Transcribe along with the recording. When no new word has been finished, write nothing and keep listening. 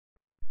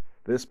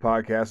This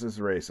podcast is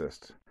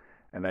racist.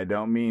 And I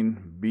don't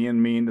mean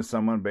being mean to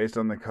someone based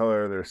on the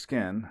color of their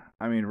skin.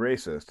 I mean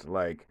racist,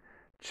 like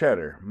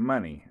cheddar,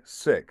 money,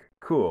 sick,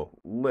 cool,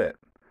 lit.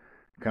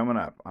 Coming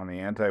up on the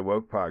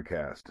Anti-Woke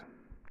Podcast.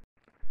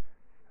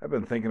 I've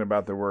been thinking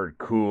about the word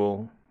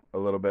cool a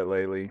little bit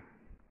lately.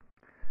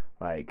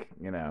 Like,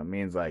 it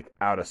means like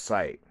out of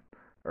sight,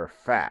 or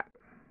fat,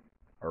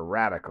 or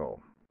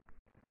radical,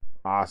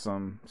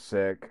 awesome,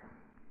 sick,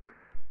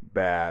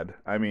 bad.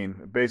 I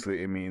mean,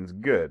 basically, it means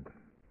good.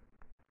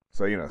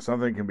 So,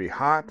 something can be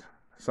hot,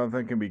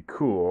 something can be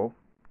cool,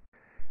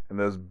 and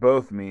those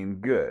both mean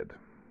good.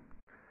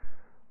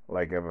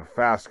 Like if a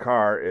fast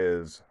car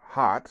is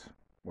hot,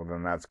 well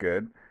then that's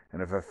good.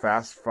 And if a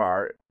fast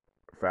car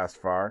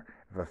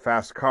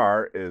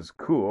is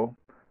cool,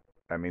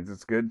 that means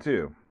it's good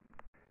too.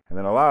 And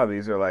then a lot of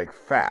these are like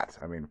fat.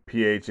 I mean,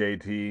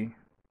 PHAT.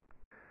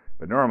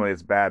 But normally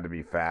it's bad to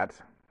be fat,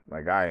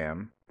 like I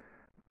am.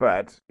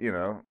 But,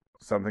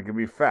 something can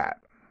be fat.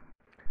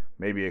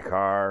 Maybe a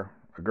car,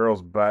 a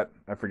girl's butt.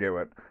 I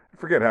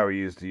forget how we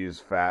used to use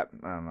fat.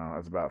 I don't know.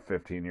 That's about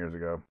 15 years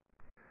ago.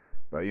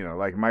 But,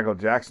 like Michael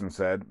Jackson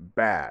said,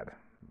 bad.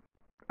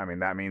 I mean,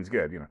 that means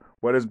good.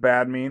 What does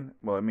bad mean?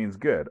 Well, it means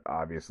good,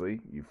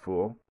 obviously, you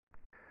fool.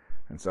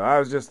 And so I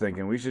was just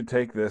thinking we should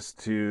take this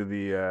to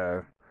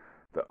the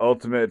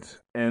ultimate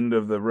end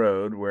of the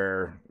road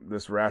where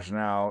this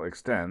rationale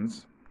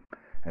extends.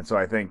 And so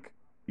I think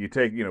you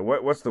take,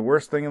 what's the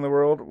worst thing in the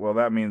world? Well,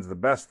 that means the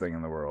best thing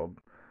in the world.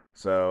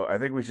 So I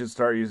think we should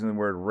start using the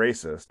word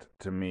racist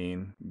to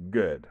mean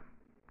good.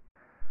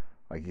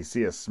 Like you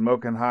see a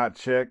smoking hot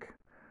chick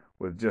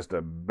with just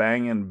a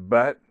banging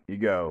butt, you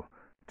go,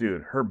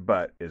 dude, her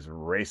butt is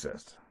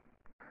racist.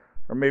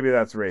 Or maybe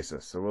that's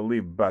racist, so we'll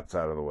leave butts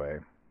out of the way.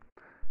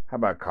 How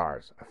about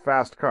cars? A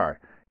fast car.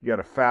 You got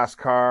a fast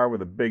car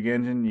with a big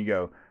engine, you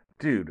go,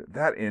 dude,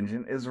 that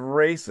engine is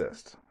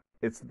racist.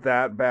 It's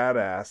that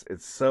badass.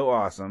 It's so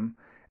awesome.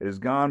 It has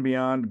gone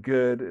beyond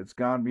good. It's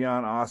gone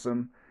beyond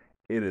awesome.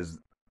 It is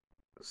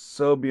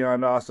so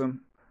beyond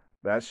awesome.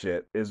 That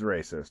shit is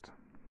racist.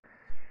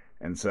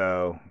 And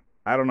so,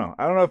 I don't know.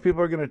 I don't know if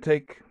people are going to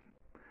take,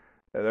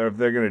 or if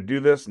they're going to do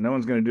this. No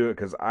one's going to do it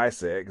because I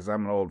say it, because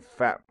I'm an old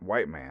fat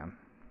white man.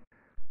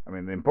 I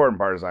mean, the important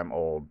part is I'm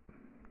old.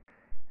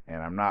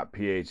 And I'm not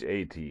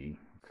PHAT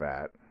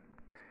fat.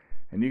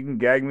 And you can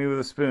gag me with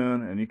a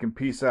spoon, and you can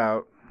peace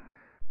out.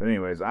 But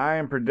anyways, I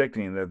am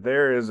predicting that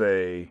there is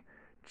a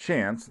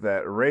chance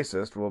that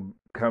racist will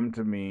come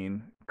to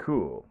mean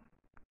cool.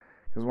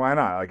 Because why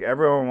not? Like,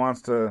 everyone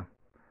wants to,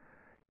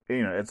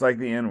 it's like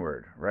the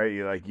N-word, right?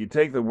 You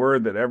take the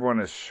word that everyone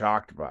is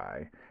shocked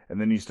by,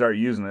 and then you start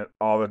using it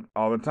all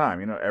the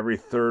time. Every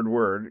third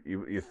word,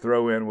 you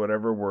throw in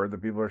whatever word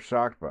that people are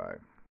shocked by.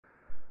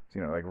 So,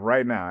 like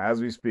right now,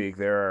 as we speak,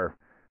 there are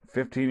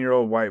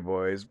 15-year-old white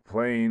boys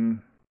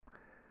playing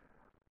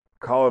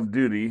Call of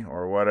Duty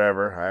or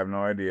whatever, I have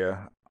no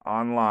idea,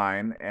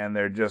 online, and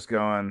they're just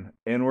going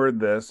inward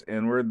this,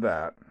 inward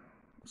that.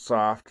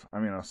 Soft,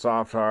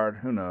 soft, hard,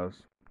 who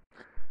knows.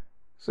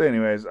 So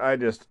anyways,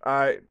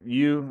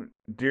 you,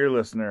 dear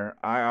listener,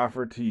 I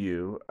offer to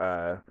you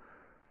the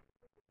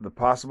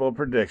possible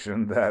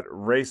prediction that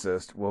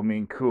racist will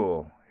mean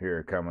cool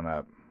here coming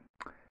up.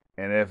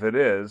 And if it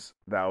is,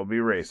 that will be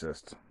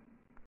racist.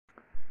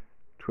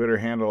 Twitter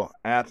handle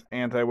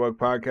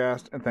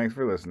 @AntiWokePodcast, and thanks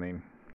for listening.